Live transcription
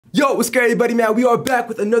Yo, what's good everybody, man? We are back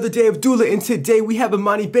with another day of Dullah, and today we have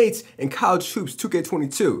Emoni Bates and College Hoops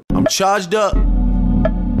 2K22. I'm charged up.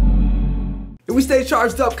 If we stay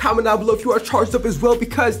charged up, comment down below if you are charged up as well,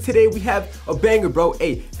 because today we have a banger, bro.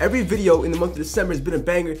 Hey, every video in the month of December has been a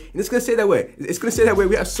banger, and it's gonna stay that way. It's gonna stay that way.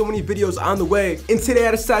 We have so many videos on the way, and today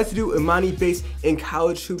I decided to do Emoni Bates and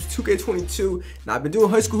College Hoops 2K22. Now, I've been doing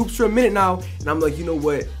high school hoops for a minute now, and I'm like, you know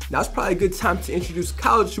what? Now's probably a good time to introduce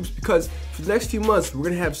college hoops, because for the next few months, we're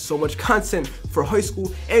gonna have so much content for high school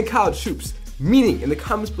and college hoops. Meaning, in the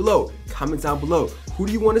comments below, comment down below, who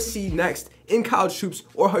do you want to see next in college hoops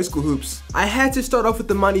or high school hoops? I had to start off with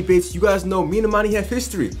Emoni Bates. You guys know me and Emoni have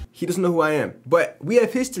history. He doesn't know who I am, but we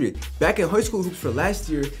have history. Back in high school hoops for last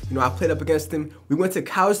year, I played up against him. We went to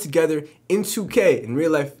college together in 2K. In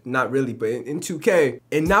real life, not really, but in 2K.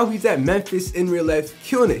 And now he's at Memphis in real life,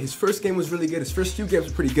 killing it. His first game was really good. His first few games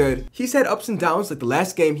were pretty good. He's had ups and downs. Like the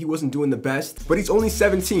last game, he wasn't doing the best, but he's only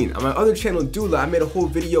 17. On my other channel, Dullah, I made a whole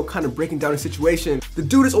video kind of breaking down the situation. The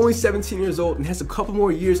dude is only 17 years old and has a couple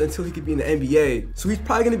more years until he could be in the NBA. So he's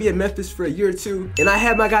probably gonna be at Memphis for a year or two. And I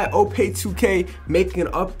have my guy Overpowered making an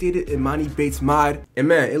updated Emoni Bates mod. And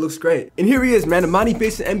man, it looks great. And here he is, man. Emoni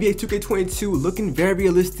Bates in NBA 2K22, looking very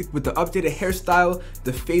realistic with the updated hairstyle.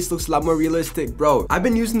 The face looks a lot more realistic. Bro, I've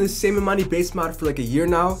been using the same Emoni Bates mod for like a year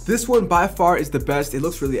now. This one by far is the best. It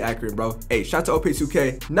looks really accurate, bro. Hey, shout out to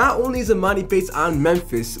Overpowered. Not only is Emoni Bates on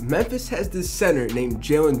Memphis, Memphis has this center named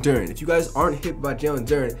Jalen Duran. If you guys aren't hip about Jalen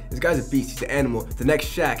Duran, this guy's a beast. He's an animal. The next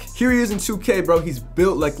Shaq. Here he is in 2K, bro. He's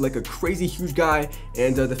built like a crazy huge guy,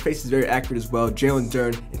 and the face is very accurate as well. Jalen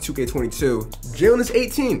Duran in 2K22. Jalen is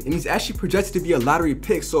 18, and he's actually projected to be a lottery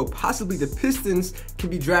pick, so possibly the Pistons can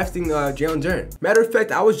be drafting Jalen Duran. Matter of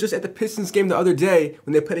fact, I was just at the Pistons game the other day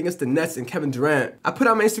when they played against the Nets and Kevin Durant. I put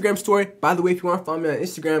out my Instagram story. By the way, if you want to follow me on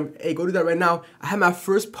Instagram, hey, go do that right now. I have my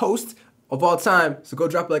first post of all time, so go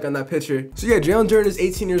drop a like on that picture. So yeah, Jalen Duran is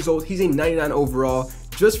 18 years old. He's a 99 overall.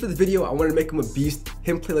 Just for the video, I wanted to make him a beast.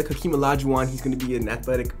 Him play like Hakeem Olajuwon. He's going to be an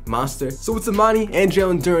athletic monster. So it's Emoni and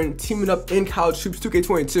Jalen Duran teaming up in College Hoops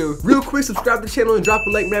 2K22. Real quick, subscribe to the channel and drop a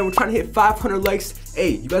like, man. We're trying to hit 500 likes. Hey,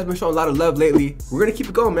 you guys been showing a lot of love lately. We're going to keep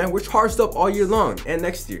it going, man. We're charged up all year long, and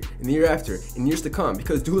next year, and the year after, and years to come,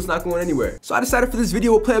 because Dullah's not going anywhere. So I decided for this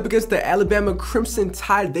video, we'll play up against the Alabama Crimson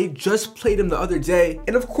Tide. They just played him the other day.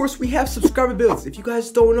 And of course, we have subscriber builds. If you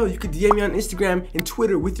guys don't know, you could DM me on Instagram and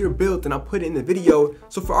Twitter with your build, and I'll put it in the video.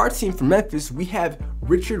 So for our team from Memphis, we have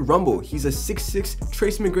Richard Rumble. He's a 6'6"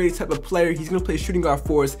 Trace McGrady type of player. He's gonna play shooting guard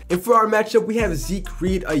for us. And for our matchup, we have Zeke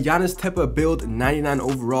Reed, a Giannis type of build, 99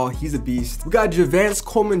 overall. He's a beast. We got Javance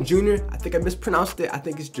Coleman Jr. I think I mispronounced it. I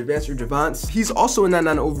think it's Javance or Javance. He's also a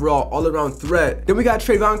 99 overall, all-around threat. Then we got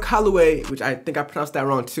Trayvon Calloway, which I think I pronounced that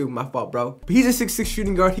wrong too. My fault, bro. But he's a 6'6"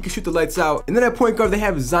 shooting guard. He can shoot the lights out. And then at point guard, they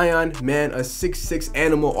have Zion, man, a 6'6"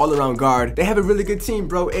 animal, all-around guard. They have a really good team,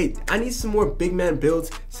 bro. Hey, I need some more big man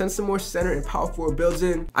builds. Send some more center and power forward builds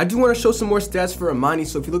in. I do want to show some more stats for Emoni.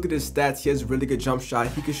 So if you look at his stats, he has a really good jump shot.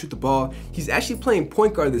 He can shoot the ball. He's actually playing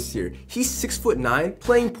point guard this year. He's 6'9",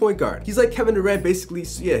 playing point guard. He's like Kevin Durant basically.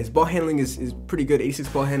 So yeah, his ball handling is pretty good. 86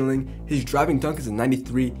 ball handling. His driving dunk is a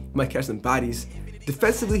 93. He might catch some bodies.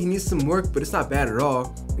 Defensively, he needs some work, but it's not bad at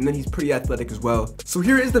all. And then he's pretty athletic as well. So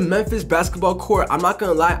here is the Memphis basketball court. I'm not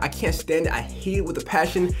gonna lie, I can't stand it. I hate it with a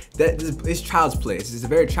passion. That it's child's play. It's a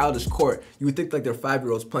very childish court. You would think like they're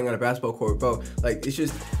 5-year-olds playing on a basketball court, bro. Like, it's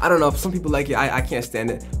just, I don't know. Some people like it. I can't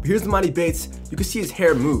stand it. But here's Emoni Bates. You can see his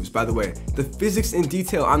hair moves, by the way. The physics in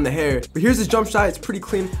detail on the hair. But here's his jump shot. It's pretty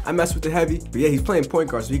clean. I messed with it heavy. But yeah, he's playing point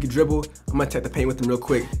guard, so he can dribble. I'm gonna check the paint with him real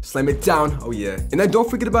quick. Slam it down. Oh yeah. And then don't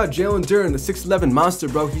forget about Jalen Duran, the 6'11" monster,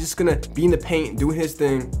 bro. He's just gonna be in the paint doing his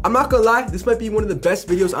thing. I'm not gonna lie, this might be one of the best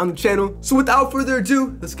videos on the channel. So without further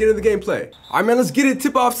ado, let's get into the gameplay. All right, man, let's get it.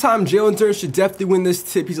 Tip off time. Jalen Duran should definitely win this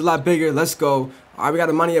tip. He's a lot bigger. Let's go. All right, we got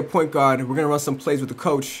Emoni at point guard. We're gonna run some plays with the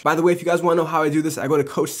coach. By the way, if you guys wanna know how I do this, I go to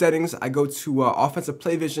coach settings. I go to offensive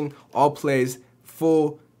play vision, all plays,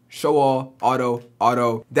 full, show all,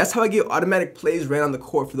 auto. That's how I get automatic plays ran on the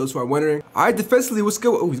court for those who are wondering. All right, defensively, what's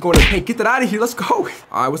good? Oh, he's going to the paint. Get that out of here. Let's go. All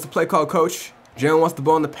right, what's the play called, coach? Jalen wants the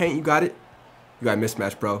ball in the paint. You got it. You got a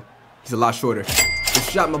mismatch, bro. He's a lot shorter. Good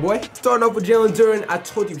shot, my boy. Starting off with Jalen Duran. I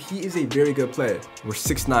told you, he is a very good player. We're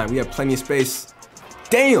 6'9". We have plenty of space.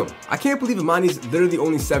 Damn. I can't believe Emoni's literally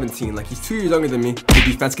only 17. Like, he's 2 years younger than me. Good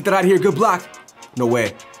defense. Get that out of here. Good block. No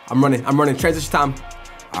way. I'm running. Transition time.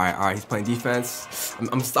 All right, he's playing defense.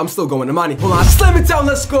 I'm still going. Emoni, hold on, slam it down,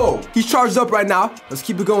 let's go. He's charged up right now. Let's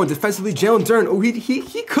keep it going. Defensively, Jalen Duran, oh,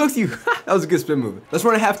 he cooked you. That was a good spin move. Let's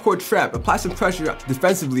run a half-court trap. Apply some pressure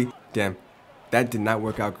defensively. Damn, that did not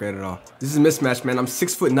work out great at all. This is a mismatch, man. I'm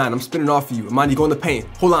 6'9". I'm spinning off of you. Emoni, go in the paint.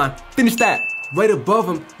 Hold on, finish that. right above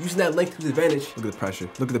him, using that length to his advantage. Look at the pressure.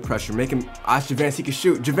 Look at the pressure. Make him ask Javance he can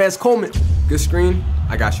shoot. Javance Coleman. Good screen.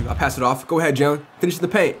 I got you. I'll pass it off. Go ahead, Jalen. Finish in the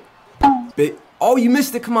paint. Big. Oh, you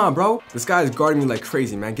missed it. Come on, bro. This guy is guarding me like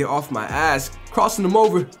crazy, man. Get off my ass. Crossing him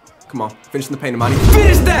over. Come on. Finish in the paint, Emoni.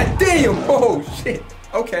 Finish that. Damn. Oh, shit.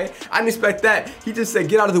 Okay. I didn't expect that. He just said,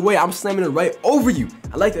 get out of the way. I'm slamming it right over you.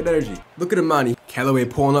 I like that energy. Look at Emoni. Callaway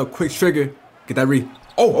pulling up. Quick trigger. Get that read.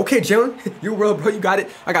 Oh, okay, Jalen. You real, bro. You got it.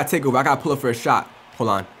 I got to take over. I got to pull up for a shot. Hold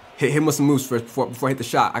on. Hit him with some moves first before I hit the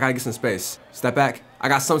shot. I got to get some space. Step back. I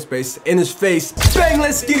got some space. In his face. Bang,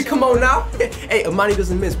 let's get it. Come on now. Hey, Emoni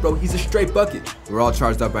doesn't miss, bro. He's a straight bucket. We're all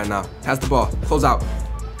charged up right now. Pass the ball. Close out.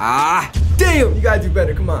 Ah, damn. You got to do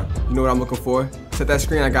better. Come on. You know what I'm looking for? Set that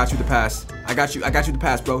screen. I got you the pass. I got you the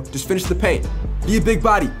pass, bro. Just finish the paint. Be a big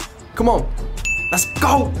body. Come on. Let's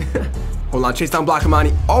go. Hold on, chase down block,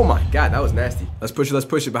 Emoni. Oh my God, that was nasty. Let's push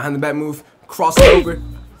it. Behind the back move, cross it over.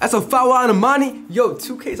 That's a foul on Emoni. Yo,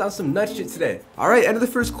 2K's on some nut shit today. All right, end of the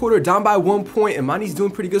first quarter, down by 1 point. Emoni's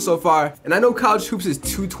doing pretty good so far. And I know college hoops is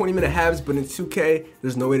 2 20-minute halves, but in 2K,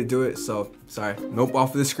 there's no way to do it. So, sorry. Nope,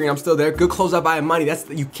 off of the screen, I'm still there. Good closeout by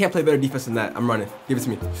Emoni. You can't play better defense than that. I'm running. Give it to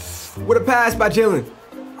me. What a pass by Jalen.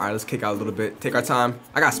 All right, let's kick out a little bit. Take our time.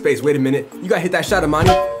 I got space. Wait a minute. You got to hit that shot,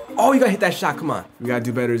 Emoni. Oh, you gotta hit that shot, come on. We gotta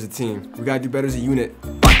do better as a team. We gotta do better as a unit.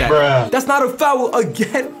 Like that. Bruh. That's not a foul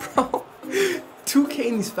again, bro. 2K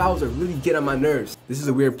and these fouls are really getting on my nerves. This is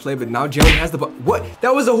a weird play, but now Jalen has the ball. What?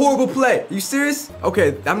 That was a horrible play. Are you serious?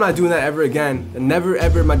 Okay, I'm not doing that ever again. And never,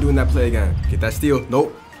 ever am I doing that play again. Get that steal.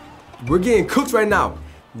 Nope. We're getting cooked right now.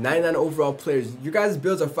 99 overall players. Your guys'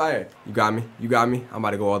 builds are fire. You got me. You got me. I'm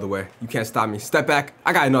about to go all the way. You can't stop me. Step back.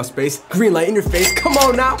 I got enough space. Green light in your face. Come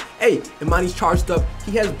on now. Hey, Emoni's charged up.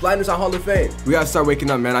 He has blinders on Hall of Fame. We gotta start waking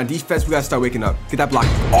up, man. On defense, we gotta start waking up. Get that block.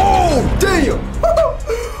 Oh, damn.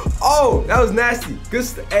 Oh, that was nasty. Good.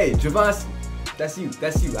 Hey, Javance. That's you.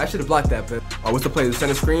 That's you. I should have blocked that, but. Oh, what's the play? The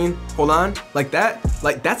center screen. Hold on. Like that.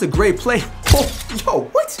 Like, that's a great play. Oh, yo,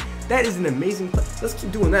 what? That is an amazing play. Let's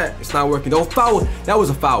keep doing that. It's not working. Don't foul. That was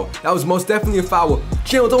a foul. That was most definitely a foul.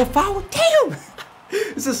 Jalen, don't foul. Damn.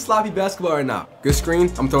 This is sloppy basketball right now. Good screen.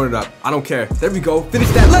 I'm throwing it up. I don't care. There we go. Finish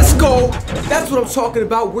that. Let's go. That's what I'm talking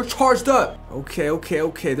about. We're charged up. Okay.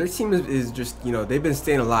 Their team is just, you know, they've been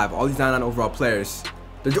staying alive. All these 99 overall players.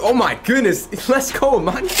 Oh my goodness. Let's go,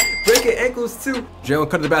 man. Breaking ankles too. Jalen,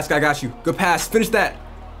 cut to the basket. I got you. Good pass. Finish that.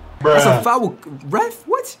 Bruh. That's a foul. Ref,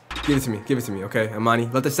 what? Give it to me, okay?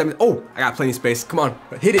 Emoni, let the 7. Oh, I got plenty of space. Come on,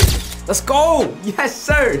 hit it. Let's go. Yes,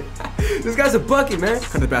 sir. This guy's a bucket, man.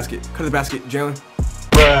 Cut to the basket, Jalen.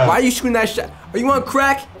 Why are you shooting that shot? Are you on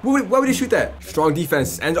crack? Why would you shoot that? Strong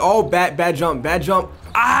defense. And oh, bad jump.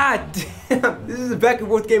 Ah, damn. This is a back and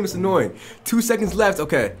forth game. It's annoying. 2 seconds left.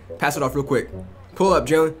 Okay, pass it off real quick. Pull up,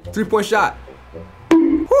 Jalen. 3-point shot.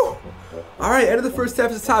 Whew. All right, end of the first half.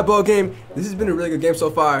 It's a tie ball game. This has been a really good game so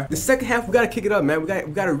far. The second half, we gotta kick it up, man. We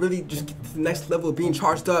gotta really just get to the next level of being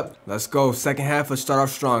charged up. Let's go. Second half, let's start off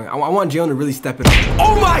strong. I want Jalen to really step it up.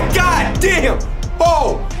 Oh my God, damn!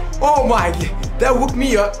 Oh my, that woke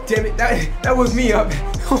me up. Damn it, that woke me up.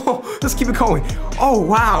 Let's keep it going. Oh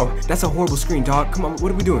wow, that's a horrible screen, dog. Come on,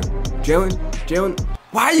 what are we doing? Jalen,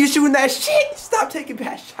 why are you shooting that shit? Stop taking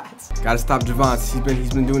bad shots. Gotta stop Javance. He's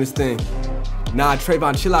been doing his thing. Nah,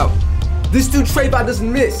 Trayvon, chill out. This dude Trayvon doesn't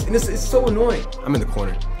miss, and it's so annoying. I'm in the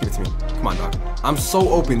corner. Give it to me. Come on, dog. I'm so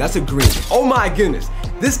open. That's a green. Oh my goodness.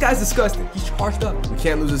 This guy's disgusting. He's charged up. We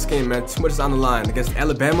can't lose this game, man. Too much is on the line against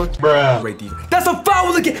Alabama. Bruh. Great defense. That's a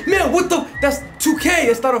foul again. Man, what the? That's 2K.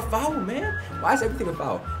 That's not a foul, man. Why is everything a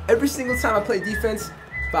foul? Every single time I play defense,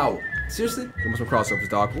 foul. Seriously? Give me some crossovers,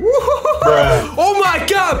 dog. Oh my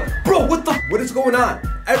God! Bro, what is going on?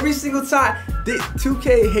 Every single time,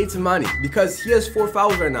 2K hates Emoni because he has 4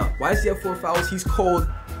 fouls right now. Why does he have 4 fouls? He's cold.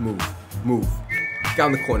 Move. Get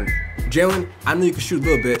in the corner. Jalen, I know you can shoot a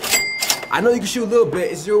little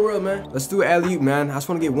bit. It's your world, man. Let's do an alley-oop, man. I just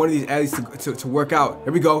want to get one of these alleys to work out.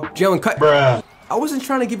 Here we go. Jalen, cut. Bruh. I wasn't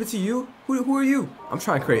trying to give it to you. Who are you? I'm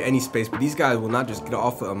trying to create any space, but these guys will not just get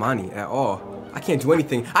off of Emoni at all. I can't do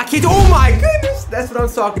anything. Oh my goodness! That's what I'm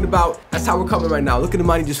talking about. That's how we're coming right now. Look at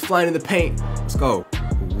Emoni just flying in the paint. Let's go.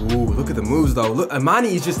 Ooh, look at the moves though. Look,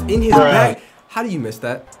 Emoni is just in his bag. How do you miss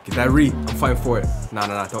that? Get that read. I'm fighting for it. Nah,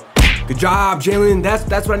 don't. Good job, Jalen.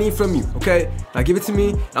 That's what I need from you, okay? Now give it to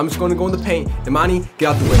me. I'm just going to go in the paint. Emoni,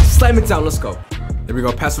 get out the way. Slam it down. Let's go. There we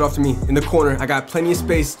go. Pass it off to me in the corner. I got plenty of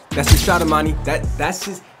space. That's your shot, Emoni. That's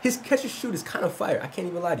his catch and shoot is kind of fire. I can't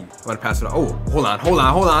even lie to you. I'm gonna pass it on. Oh, hold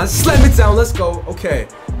on. Slam it down. Let's go. Okay.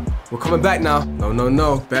 We're coming back now.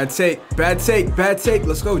 No. Bad take. Let's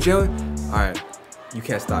go, Jalen. All right. You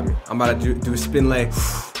can't stop me. I'm about to do a spin leg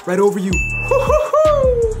right over you.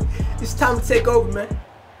 It's time to take over, man.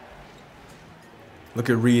 Look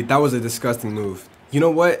at Reed. That was a disgusting move. You know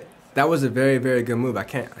what? That was a very, very good move. I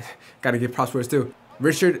gotta give props where it's due.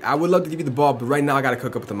 Richard, I would love to give you the ball, but right now I gotta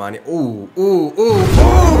cook up with Emoni. Ooh, ooh, ooh,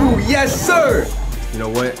 ooh, yes, sir. You know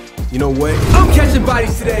what? You know what? I'm catching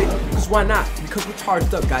bodies today. Because why not? Because we're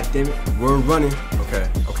charged up, goddammit. We're running. Okay,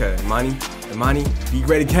 okay. Emoni, be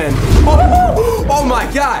great again. Oh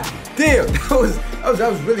my God. Damn, that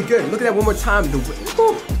was really good. Look at that one more time.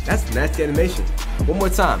 That's nasty animation. One more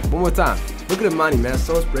time. Look at Emoni, man. That's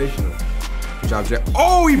so inspirational. Good job, Jay.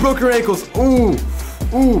 Oh, he broke her ankles. Ooh,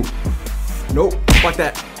 ooh. Nope, fuck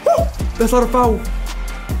that. That's not a foul.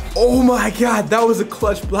 Oh my God, that was a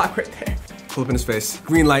clutch block right there. Pull up in his face.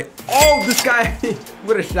 Green light. Oh, this guy.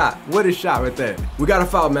 What a shot. What a shot right there. We got a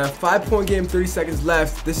foul, man. 5-point game, 30 seconds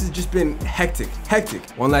left. This has just been hectic.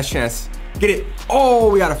 One last chance. Get it. Oh,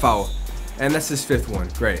 we got a foul. And that's his 5th one.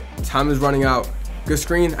 Great. Time is running out. Good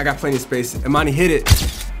screen. I got plenty of space. Emoni hit it.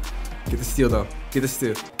 Get the steal, though. Get the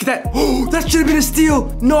steal. Get that. Oh, that should have been a steal.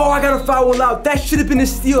 No, I got a foul out. That should have been a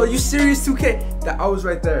steal. Are you serious, 2K? I was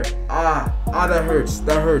right there. That hurts.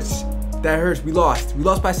 That hurts. We lost. We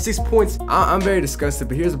lost by 6 points. I'm very disgusted,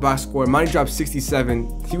 but here's the box score. Emoni dropped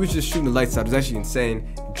 67. He was just shooting the lights out. It was actually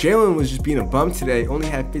insane. Jalen was just being a bum today. Only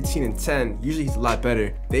had 15 and 10. Usually he's a lot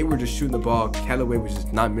better. They were just shooting the ball. Callaway was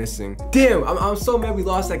just not missing. Damn, I'm so mad we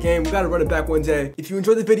lost that game. We gotta run it back one day. If you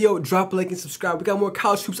enjoyed the video, drop a like and subscribe. We got more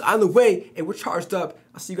college hoops on the way, and we're charged up.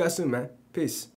 I'll see you guys soon, man. Peace.